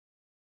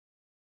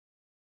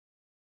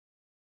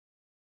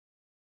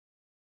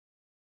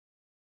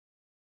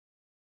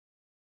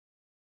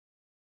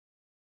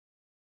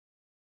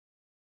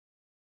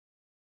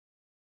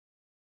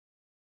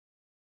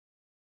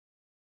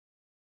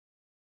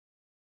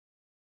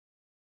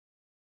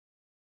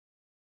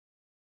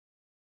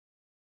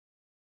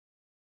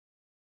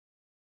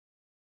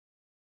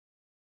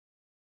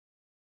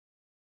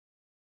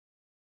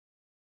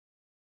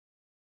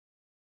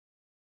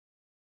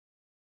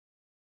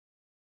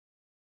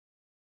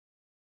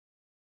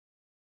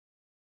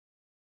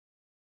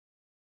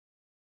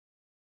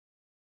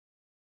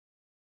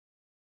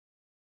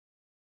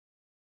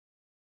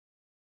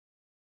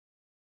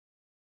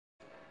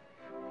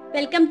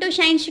Welcome to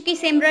Shine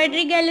Shuki's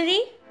Embroidery Gallery.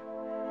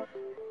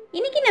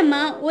 இன்னைக்கு நம்ம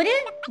ஒரு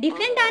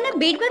டிஃபரண்டான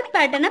bead work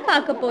pattern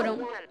பார்க்க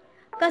போறோம்.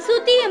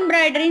 கசுத்தி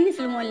எம்ப்ராய்டரின்னு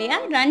சொல்லுவோம் இல்லையா,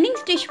 ரன்னிங்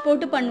ஸ்டிச்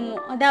போட்டு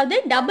பண்ணுவோம். அதாவது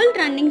டபுள்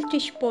ரன்னிங்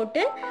ஸ்டிச்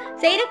போட்டு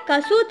செய்யற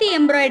கசுத்தி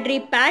எம்ப்ராய்டரி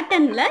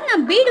பேட்டர்ன்ல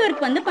நான் bead work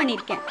வந்து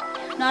பண்ணிருக்கேன்.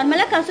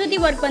 நார்மலா கசுத்தி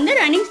ஒர்க் வந்து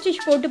ரன்னிங்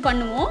ஸ்டிச் போட்டு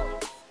பண்ணுவோம்.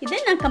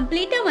 இது நான்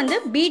கம்ப்ளீட்டா வந்து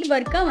bead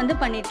work வந்து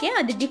பண்ணிருக்கேன்.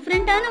 அது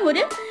டிஃபரண்டான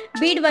ஒரு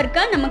bead work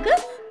நமக்கு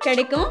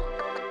கிடைக்கும்.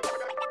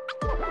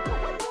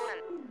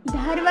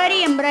 தார்வாரி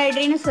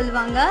எம்ப்ராய்டரின்னு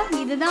சொல்லுவாங்க.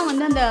 இதுதான்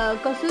வந்து அந்த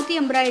கசூத்தி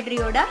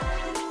எம்ப்ராய்டரியோட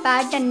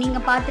பேட்டர்ன்.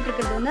 நீங்கள் பார்த்துட்டு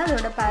இருக்கிறது வந்து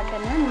அதோட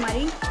பேட்டர்னு இந்த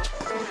மாதிரி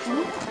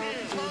இருக்கும்.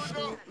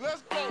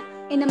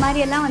 இந்த மாதிரி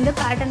எல்லாம் வந்து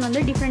பேட்டர்ன்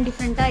வந்து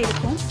டிஃப்ரெண்ட்டாக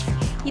இருக்கும்.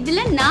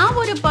 இதில் நான்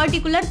ஒரு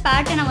பர்டிகுலர்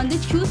பேட்டர்னை வந்து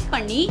சூஸ்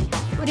பண்ணி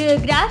ஒரு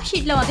கிராஃப்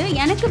ஷீட்டில் வந்து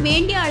எனக்கு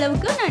வேண்டிய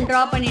அளவுக்கு நான்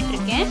ட்ரா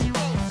பண்ணிகிட்ருக்கேன்.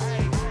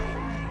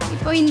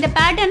 இப்போ இந்த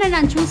பேட்டர்னை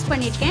நான் சூஸ்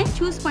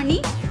பண்ணி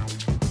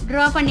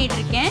ட்ரா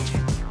பண்ணிகிட்ருக்கேன்.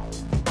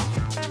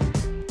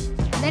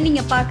 அதான்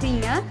நீங்கள்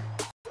பார்க்குறீங்க.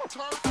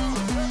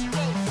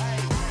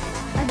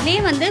 அதுலேயே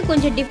வந்து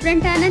கொஞ்சம்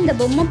டிஃப்ரெண்ட்டான இந்த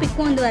பொம்மை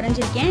பிக்கும் வந்து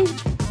வரைஞ்சிருக்கேன்.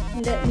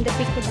 இந்த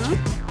பிக்கு தான்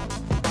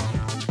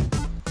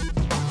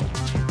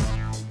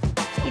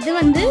இது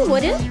வந்து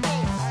ஒரு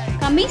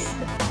கமிஸ்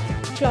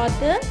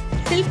கிளாத்து,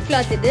 சில்க்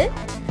கிளாத். இது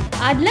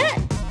அதில்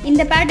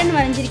இந்த பேட்டர்ன்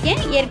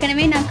வரைஞ்சிருக்கேன்.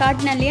 ஏற்கனவே நான்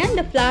காட்டினேன் இல்லையா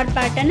இந்த ஃப்ளவர்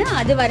பேட்டர்னு,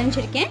 அது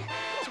வரைஞ்சிருக்கேன்.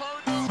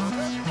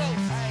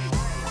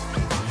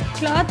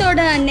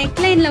 கிளாத்தோட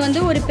நெக்லைனில்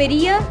வந்து ஒரு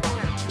பெரிய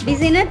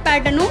டிசைனர்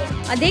பேட்டர்னும்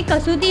அதே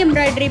கசூதி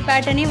எம்ப்ராய்டரி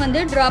பேட்டர்னையும் வந்து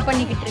ட்ரா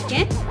பண்ணிக்கிட்டு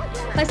இருக்கேன்.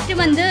 ஃபஸ்ட்டு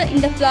வந்து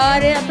இந்த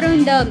ஃப்ளாரு, அப்புறம்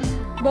இந்த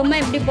பொம்மை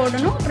எப்படி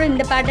போடணும், அப்புறம்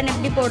இந்த பேட்டர்ன்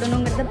எப்படி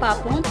போடணுங்கிறத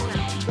பார்ப்போம்.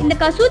 இந்த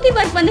கசூதி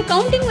ஒர்க் வந்து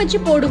கவுண்டிங் வச்சு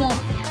போடுவோம்.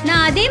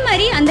 நான் அதே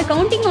மாதிரி அந்த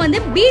கவுண்டிங்கை வந்து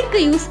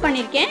பீடுக்கு யூஸ்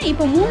பண்ணியிருக்கேன்.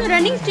 இப்போ 3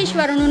 ரன்னிங் ஸ்டிச்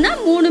வரணும்னா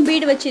 3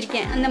 பீடு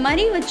வச்சுருக்கேன். அந்த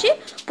மாதிரி வச்சு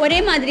ஒரே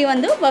மாதிரி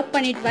வந்து ஒர்க்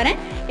பண்ணிட்டு வரேன்.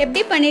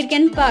 எப்படி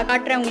பண்ணியிருக்கேன்னு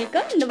காட்டுறேன்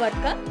உங்களுக்கு இந்த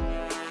ஒர்க்கை.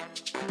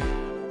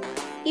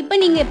 இப்போ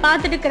நீங்கள்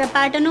பார்த்துட்டு இருக்கிற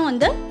பேட்டர்னும்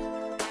வந்து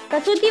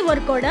கசூத்தி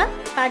ஒர்க்கோட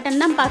பேட்டர்ன்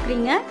தான்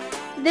பார்க்குறீங்க.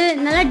 இது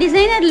நல்லா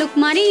டிசைனர் லுக்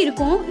மாதிரி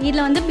இருக்கும்.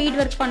 இதில் வந்து பீட்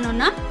ஒர்க்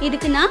பண்ணோன்னா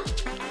இதுக்கு நான்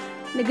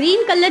இந்த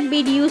க்ரீன் கலர்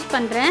பீட் யூஸ்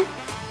பண்ணுறேன்.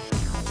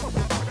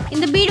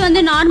 இந்த பீட்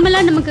வந்து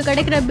நார்மலாக நமக்கு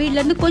கிடைக்கிற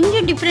பீட்லேருந்து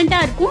கொஞ்சம்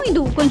டிஃப்ரெண்ட்டாக இருக்கும்.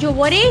 இது கொஞ்சம்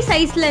ஒரே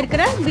சைஸில்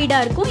இருக்கிற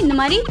பீடாக இருக்கும். இந்த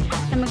மாதிரி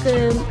நமக்கு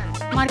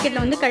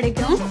மார்க்கெட்டில் வந்து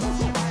கிடைக்கும்.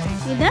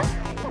 இதை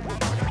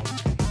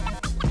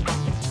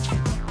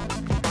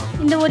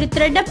இந்த ஒரு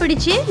த்ரெட்டை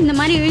பிடிச்சி இந்த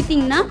மாதிரி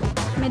இழுத்திங்கன்னா,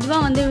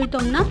 மெதுவாக வந்து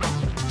இழுத்தோம்னா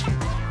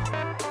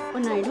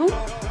ஆயிடும்.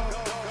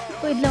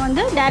 இப்போ இதில்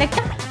வந்து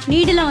டைரெக்டாக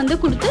நீடில் வந்து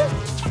கொடுத்து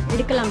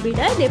எடுக்கலாம்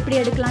பீடை. இது எப்படி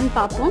எடுக்கலான்னு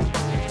பார்ப்போம்.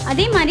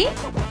 அதே மாதிரி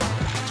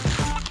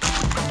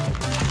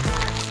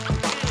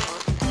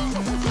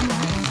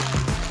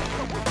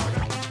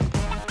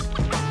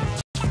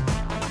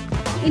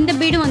இந்த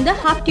பீடு வந்து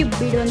ஹாஃப் டியூப்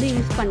பீடு வந்து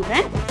யூஸ்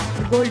பண்ணுறேன்,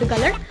 கோல்டு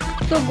கலர்.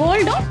 ஸோ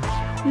கோல்டும்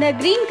இந்த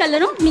க்ரீன்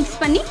கலரும்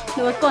மிக்ஸ் பண்ணி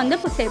இந்த ஒர்க்கை வந்து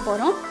இப்போ செய்ய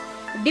போகிறோம்.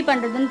 எப்படி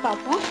பண்ணுறதுன்னு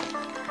பார்ப்போம்.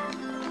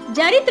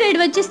 ஜரி த்ரெட்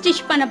வச்சு ஸ்டிச்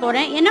பண்ண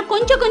போகிறேன். ஏன்னா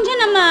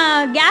கொஞ்சம் நம்ம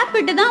கேப்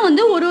விட்டு தான்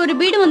வந்து ஒரு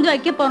பீடு வந்து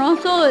வைக்க போகிறோம்.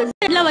 ஸோ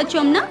த்ரெட்டில்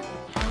வச்சோம்னா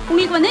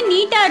உங்களுக்கு வந்து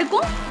நீட்டாக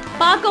இருக்கும்,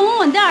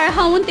 பார்க்கவும் வந்து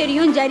அழகாகவும்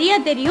தெரியும்,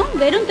 ஜரியாக தெரியும்.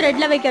 வெறும்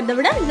த்ரெட்டில் வைக்கிறத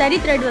விட ஜரி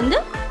த்ரெட் வந்து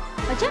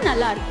வச்சா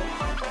நல்லாயிருக்கும்.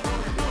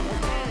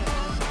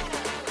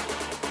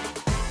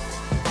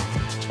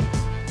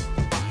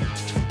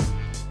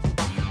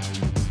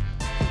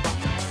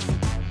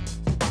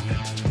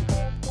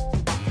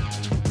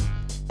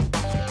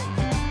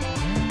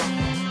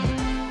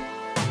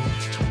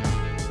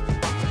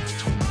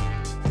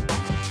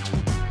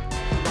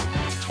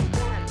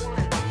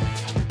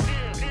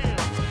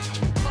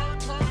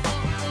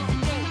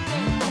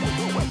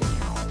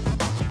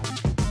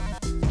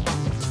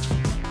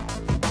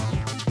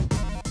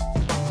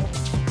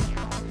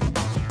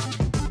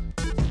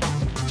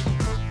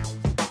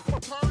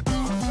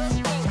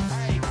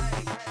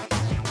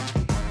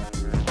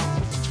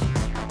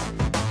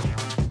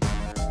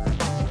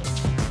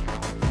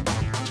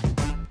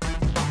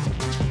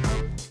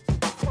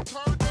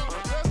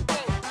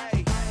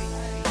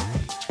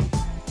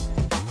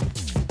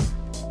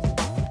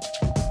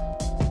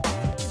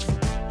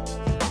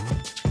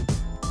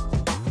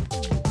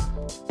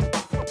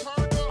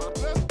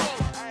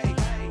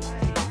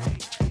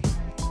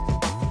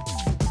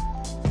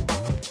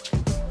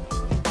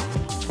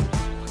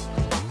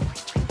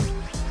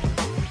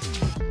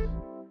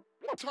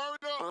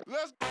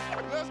 Let's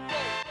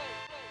go.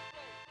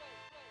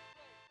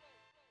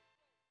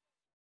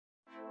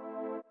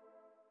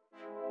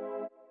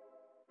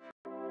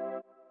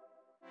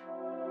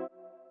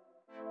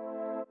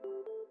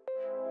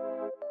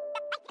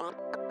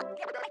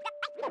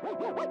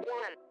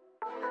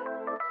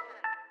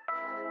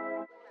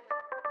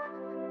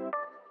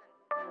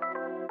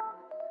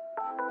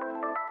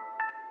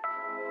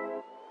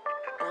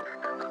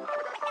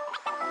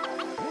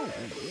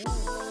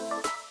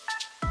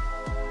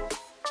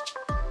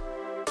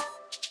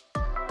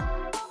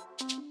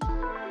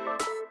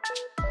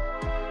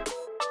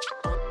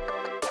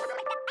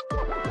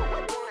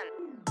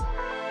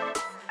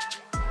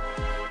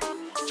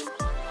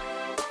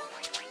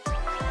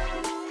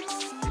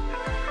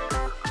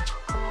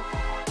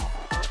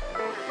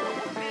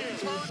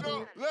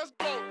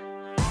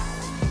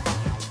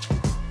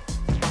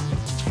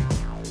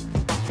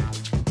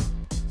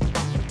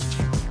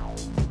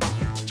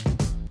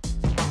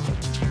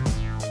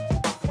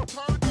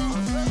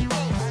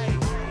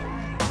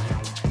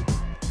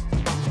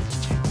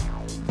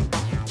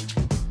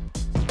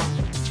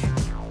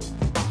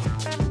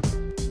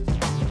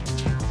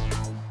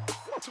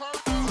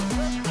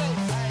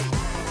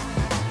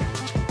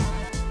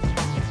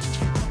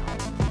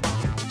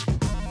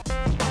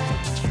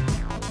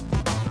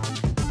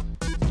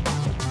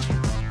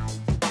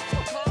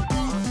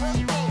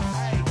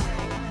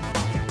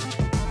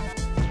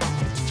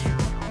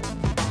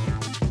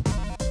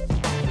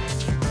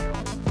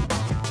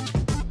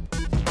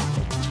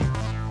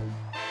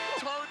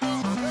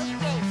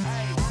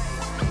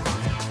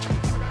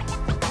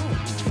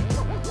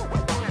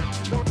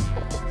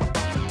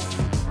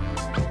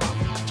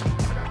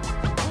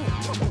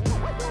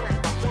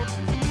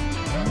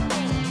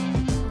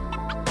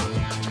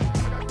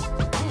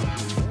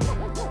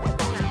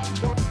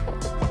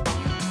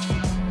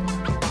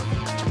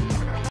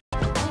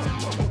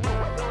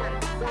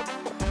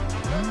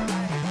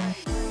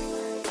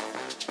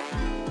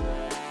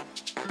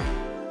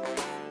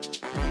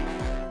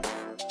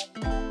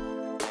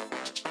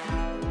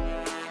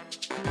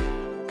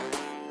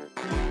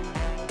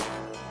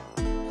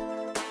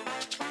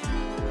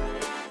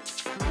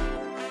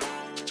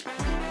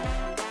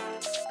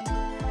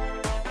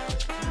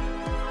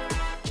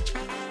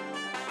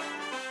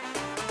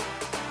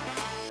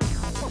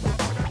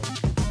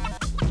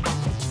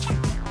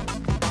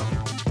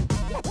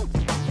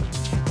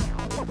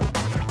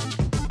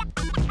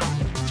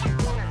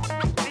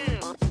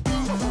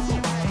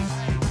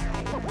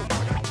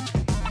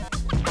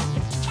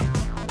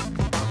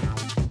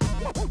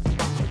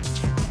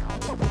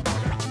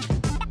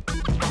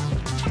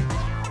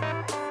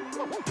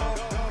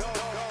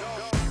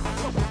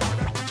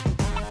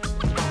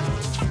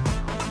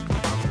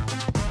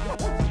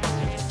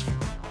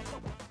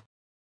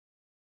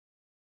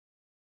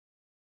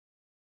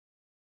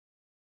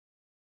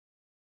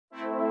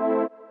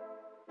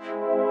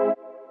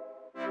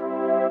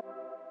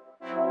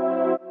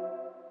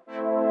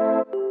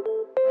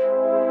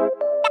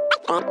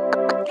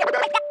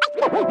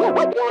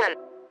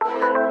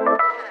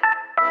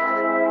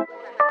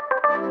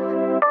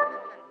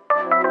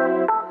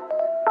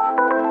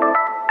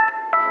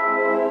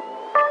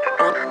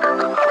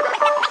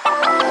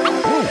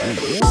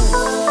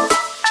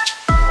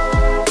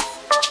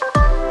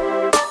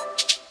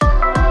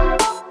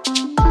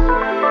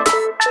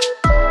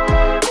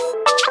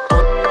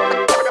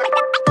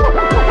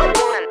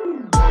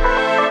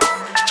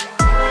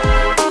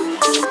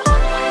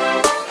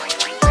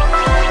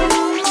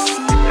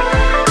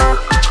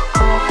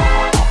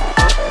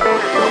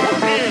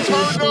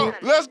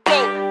 Let's go.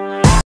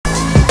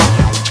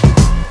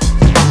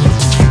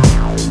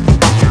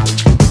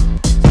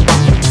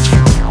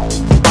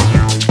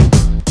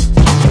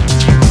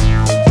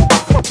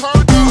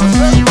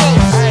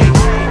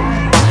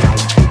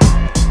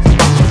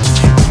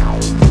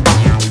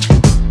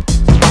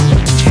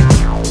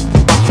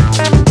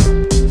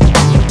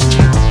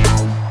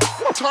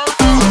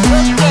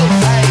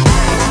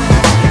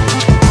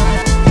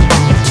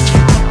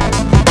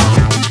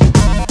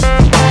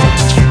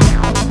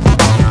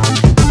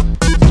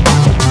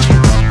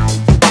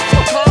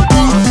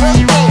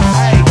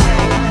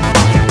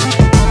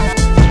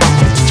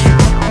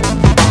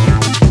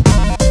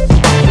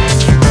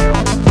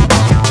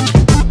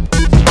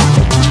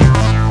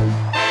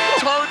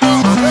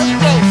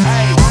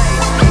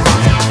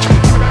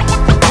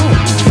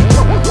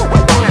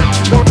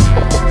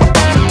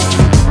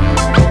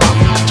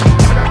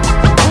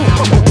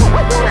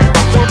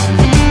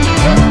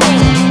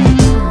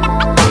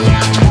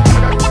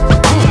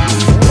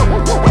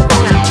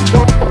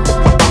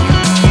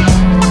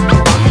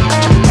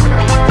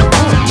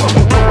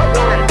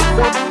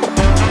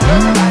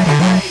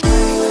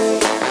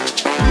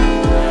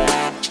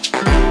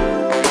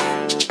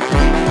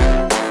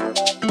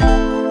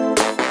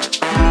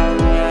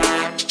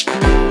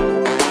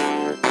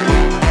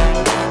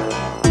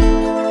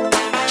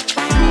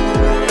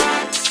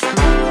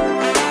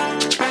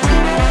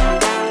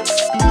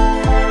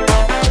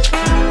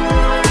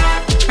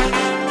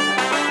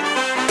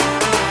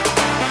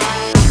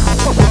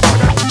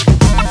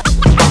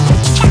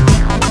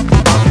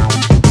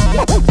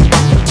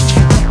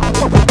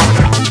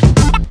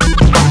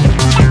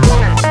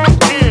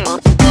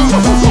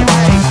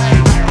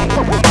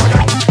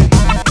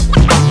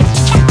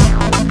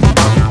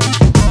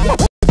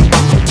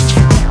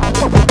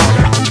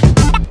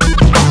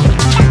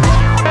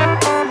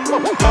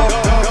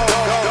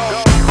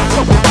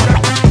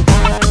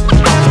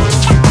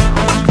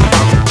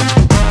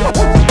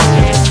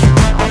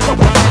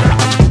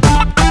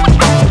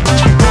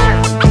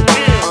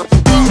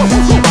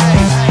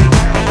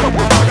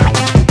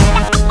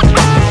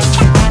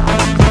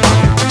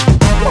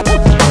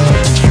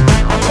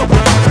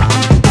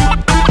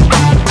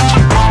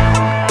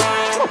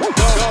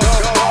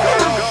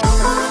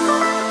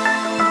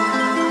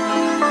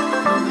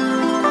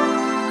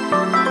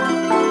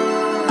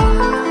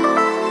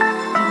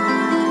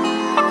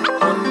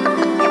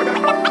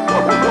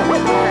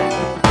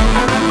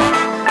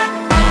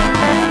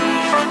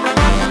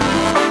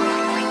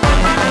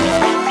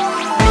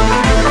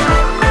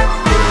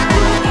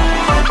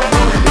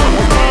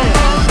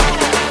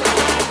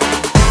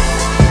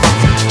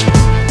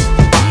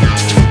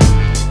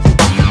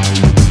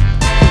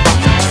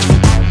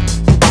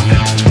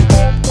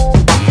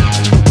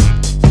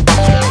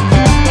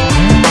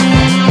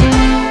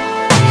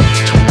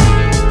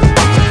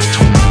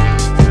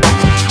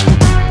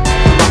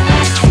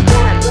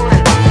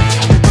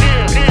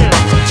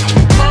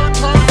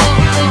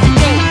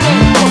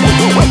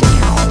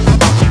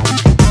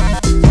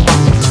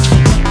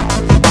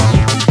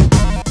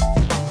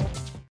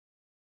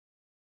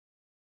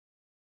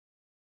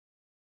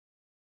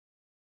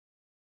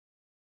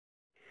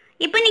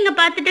 இப்போ நீங்க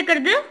பார்த்துட்டு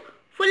இருக்கிறது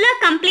ஃபுல்லா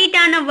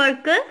கம்ப்ளீட்டான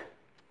வர்க்.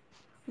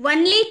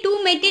 ஒன்லி 2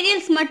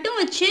 மெட்டீரியல்ஸ் மட்டும்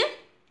வச்சு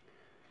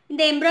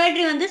இந்த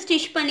எம்ப்ராய்டரி வந்து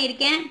ஸ்டிச்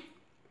பண்ணியிருக்கேன்.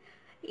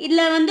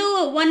 இதில் வந்து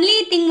ஒன்லி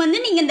திங் வந்து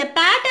நீங்கள் இந்த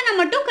பேட்டர்னை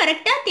மட்டும்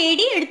கரெக்டாக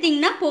தேடி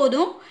எடுத்தீங்கன்னா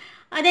போதும்.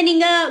 அதை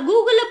நீங்கள்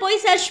கூகுளில்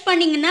போய் சர்ச்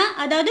பண்ணிங்கன்னா,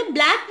 அதாவது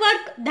பிளாக்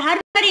ஒர்க்,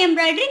 தார்பாரி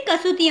எம்ப்ராய்டரி,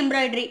 கசூத்தி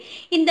எம்ப்ராய்டரி,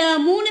 இந்த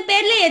 3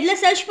 பேரில்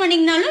எதில் சர்ச்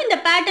பண்ணிங்கனாலும் இந்த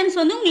பேட்டர்ன்ஸ்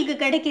வந்து உங்களுக்கு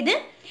கிடைக்குது.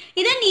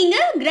 இதை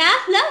நீங்கள்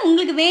கிராஃபில்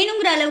உங்களுக்கு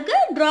வேணுங்கிற அளவுக்கு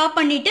ட்ரா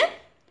பண்ணிவிட்டு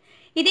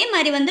இதே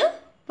மாதிரி வந்து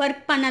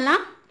ஒர்க்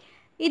பண்ணலாம்.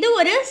 இது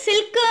ஒரு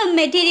சில்க்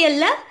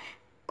மெட்டீரியலில்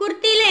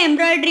குர்த்தியில்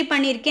எம்ப்ராய்டரி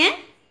பண்ணியிருக்கேன்.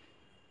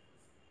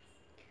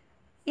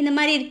 இந்த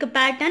மாதிரி இருக்குது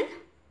பேட்டர்ன்.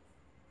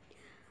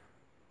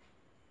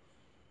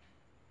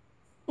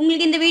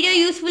 உங்களுக்கு இந்த வீடியோ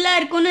யூஸ்ஃபுல்லாக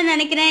இருக்கும்னு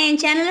நினைக்கிறேன்.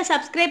 என் சேனலை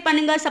சப்ஸ்கிரைப்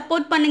பண்ணுங்கள்,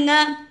 சப்போர்ட்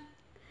பண்ணுங்கள்.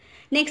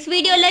 நெக்ஸ்ட்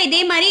வீடியோவில்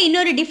இதே மாதிரி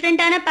இன்னொரு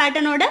டிஃப்ரெண்ட்டான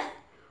பேட்டர்னோட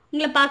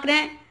உங்களை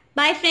பார்க்குறேன்.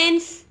 Bye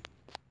friends.